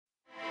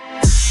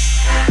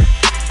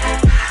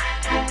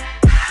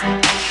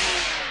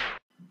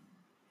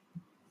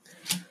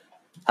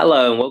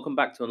Hello and welcome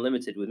back to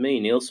Unlimited with me,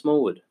 Neil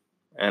Smallwood,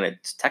 and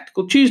it's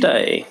Tactical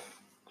Tuesday.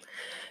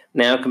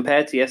 Now,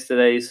 compared to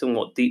yesterday's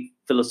somewhat deep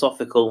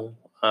philosophical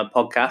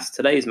podcast,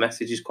 today's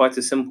message is quite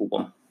a simple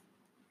one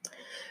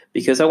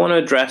because I want to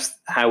address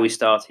how we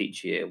start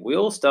each year. We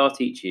all start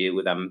each year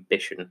with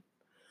ambition,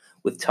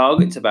 with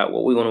targets about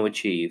what we want to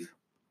achieve.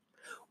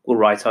 We'll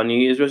write our New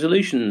Year's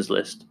resolutions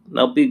list.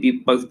 There'll be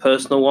both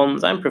personal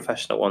ones and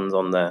professional ones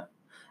on there.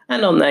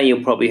 And on there,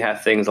 you'll probably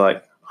have things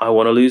like, I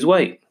want to lose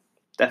weight.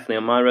 Definitely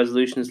on my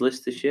resolutions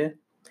list this year.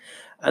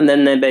 And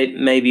then there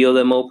may be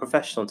other more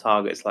professional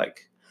targets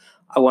like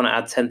I want to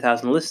add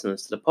 10,000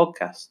 listeners to the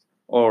podcast,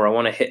 or I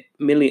want to hit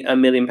 £1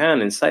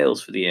 million in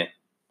sales for the year.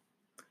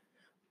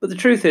 But the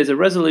truth is, a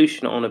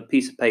resolution on a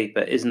piece of paper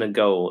isn't a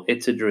goal,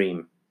 it's a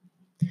dream,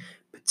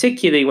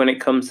 particularly when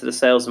it comes to the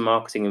sales and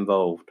marketing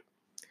involved.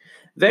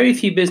 Very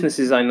few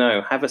businesses I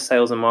know have a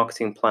sales and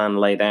marketing plan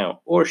laid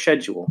out or a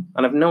schedule,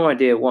 and I've no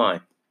idea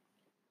why.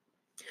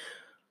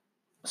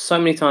 So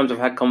many times I've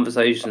had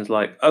conversations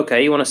like,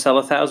 okay, you want to sell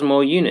 1,000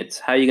 more units.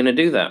 How are you going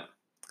to do that?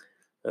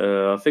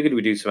 I figured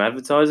we'd do some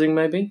advertising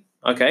maybe.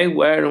 Okay,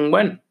 where and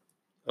when?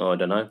 Oh, I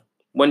don't know.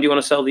 When do you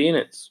want to sell the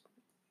units?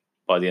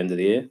 By the end of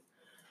the year.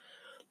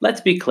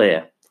 Let's be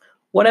clear.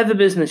 Whatever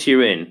business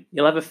you're in,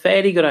 you'll have a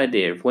fairly good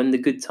idea of when the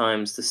good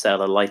times to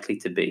sell are likely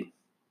to be.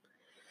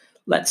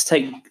 Let's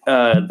take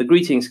the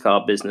greetings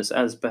card business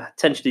as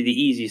potentially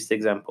the easiest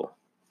example.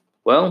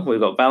 Well, we've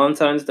got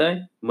Valentine's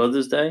Day,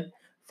 Mother's Day,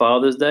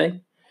 Father's Day,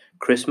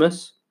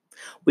 Christmas.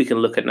 We can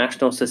look at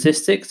national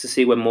statistics to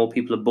see when more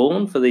people are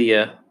born for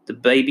the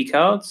baby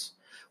cards,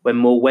 when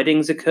more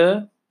weddings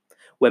occur,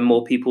 when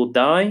more people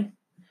die.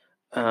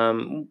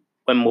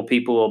 When more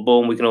people are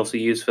born, we can also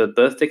use for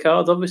birthday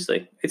cards,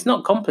 obviously. It's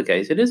not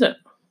complicated, is it?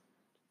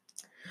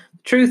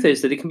 The truth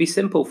is that it can be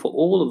simple for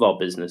all of our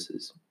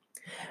businesses.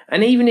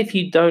 And even if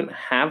you don't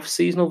have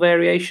seasonal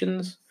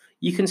variations,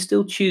 you can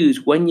still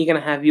choose when you're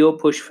going to have your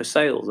push for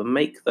sales and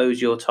make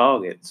those your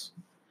targets.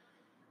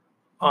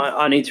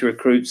 I need to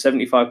recruit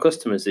 75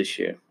 customers this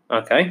year.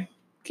 Okay.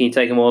 Can you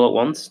take them all at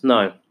once?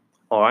 No.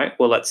 All right.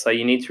 Well, let's say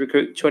you need to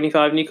recruit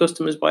 25 new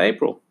customers by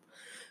April.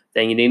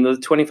 Then you need another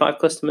 25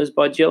 customers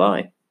by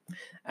July.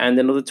 And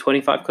another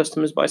 25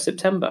 customers by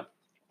September.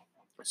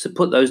 So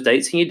put those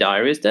dates in your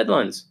diary as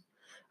deadlines.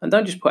 And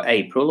don't just put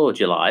April or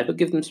July, but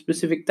give them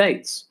specific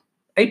dates.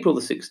 April the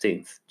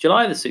 16th,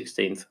 July the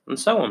 16th, and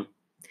so on.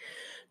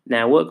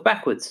 Now work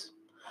backwards.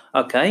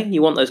 Okay,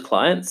 you want those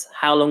clients.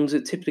 How long does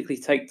it typically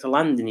take to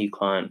land a new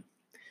client?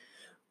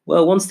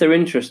 Well, once they're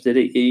interested,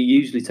 it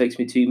usually takes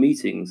me 2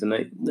 meetings, and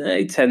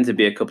they tend to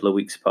be a couple of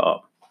weeks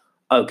apart.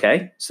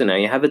 Okay, so now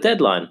you have a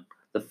deadline,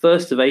 the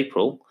 1st of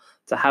April,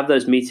 to have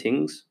those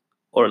meetings,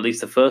 or at least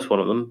the first one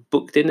of them,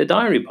 booked in the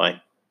diary by.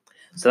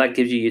 So that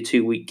gives you your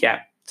 2-week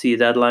gap to your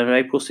deadline of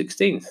April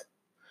 16th.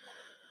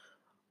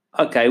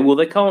 Okay, well,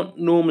 they can't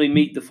normally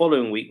meet the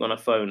following week when I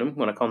phone them,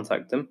 when I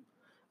contact them.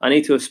 I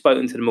need to have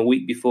spoken to them a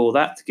week before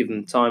that to give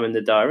them time in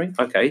the diary.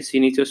 Okay, so you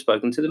need to have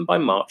spoken to them by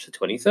March the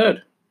 23rd.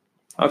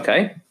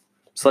 Okay,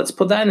 so let's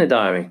put that in the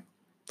diary.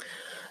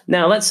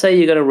 Now, let's say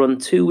you're going to run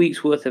 2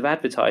 weeks worth of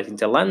advertising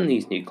to land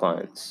these new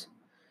clients.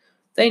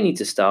 They need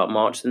to start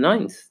March the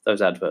 9th,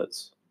 those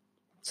adverts.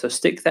 So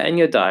stick that in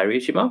your diary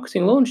as your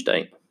marketing launch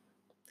date.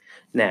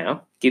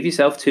 Now, give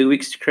yourself 2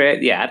 weeks to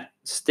create the ad.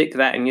 Stick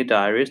that in your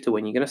diary as to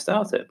when you're going to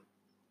start it.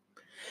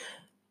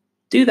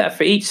 Do that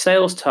for each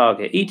sales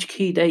target, each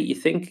key date you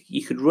think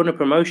you could run a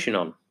promotion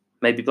on.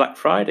 Maybe Black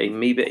Friday,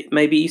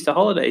 maybe Easter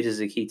holidays is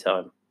a key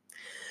time.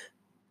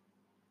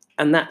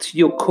 And that's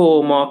your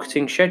core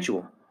marketing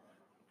schedule.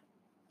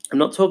 I'm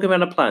not talking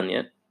about a plan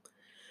yet.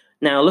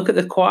 Now look at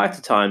the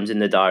quieter times in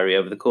the diary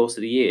over the course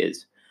of the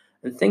years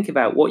and think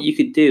about what you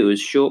could do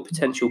as short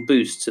potential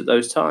boosts at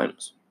those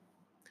times.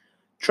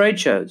 Trade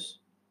shows,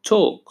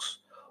 talks,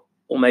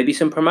 or maybe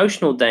some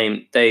promotional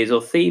days or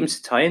themes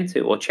to tie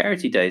into, or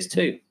charity days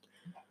too.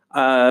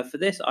 For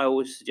this, I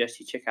always suggest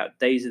you check out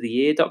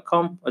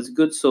daysoftheyear.com as a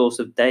good source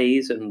of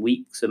days and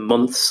weeks and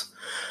months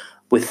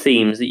with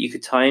themes that you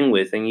could tie in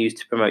with and use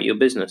to promote your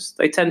business.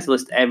 They tend to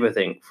list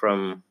everything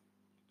from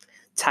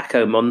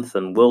Taco Month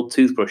and World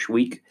Toothbrush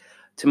Week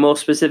to more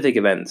specific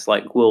events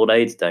like World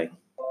AIDS Day.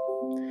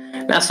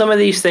 Now, some of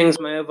these things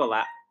may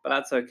overlap, but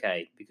that's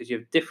okay because you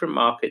have different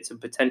markets and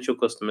potential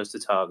customers to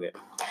target.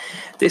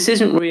 This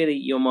isn't really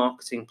your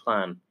marketing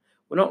plan.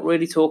 We're not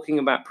really talking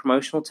about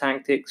promotional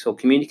tactics or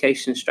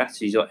communication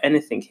strategies or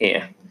anything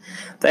here.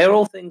 They are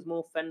all things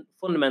more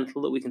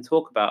fundamental that we can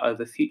talk about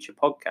over future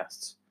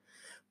podcasts.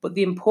 But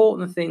the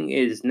important thing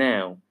is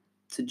now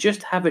to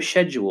just have a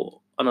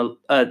schedule and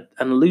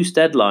loose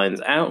deadlines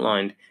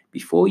outlined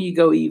before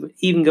you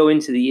even go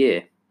into the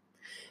year.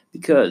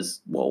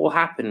 Because what will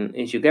happen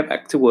is you'll get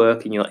back to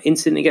work and you'll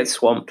instantly get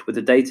swamped with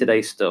the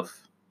day-to-day stuff.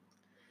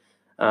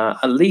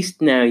 At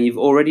least now you've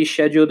already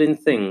scheduled in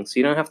things, so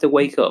you don't have to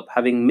wake up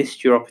having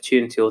missed your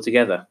opportunity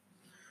altogether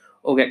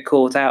or get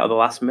caught out at the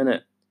last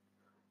minute.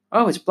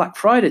 Oh, it's Black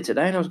Friday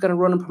today and I was going to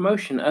run a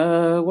promotion.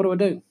 What do I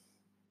do?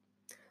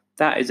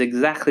 That is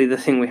exactly the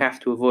thing we have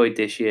to avoid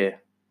this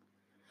year.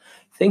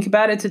 Think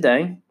about it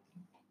today.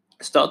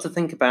 Start to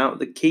think about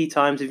the key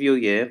times of your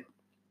year,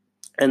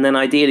 and then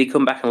ideally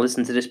come back and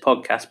listen to this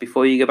podcast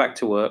before you go back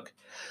to work,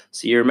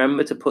 so you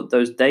remember to put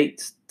those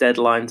dates,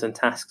 deadlines, and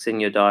tasks in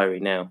your diary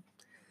now.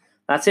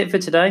 That's it for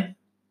today.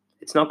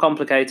 It's not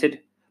complicated,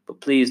 but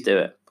please do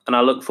it. And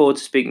I look forward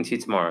to speaking to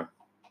you tomorrow.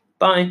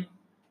 Bye.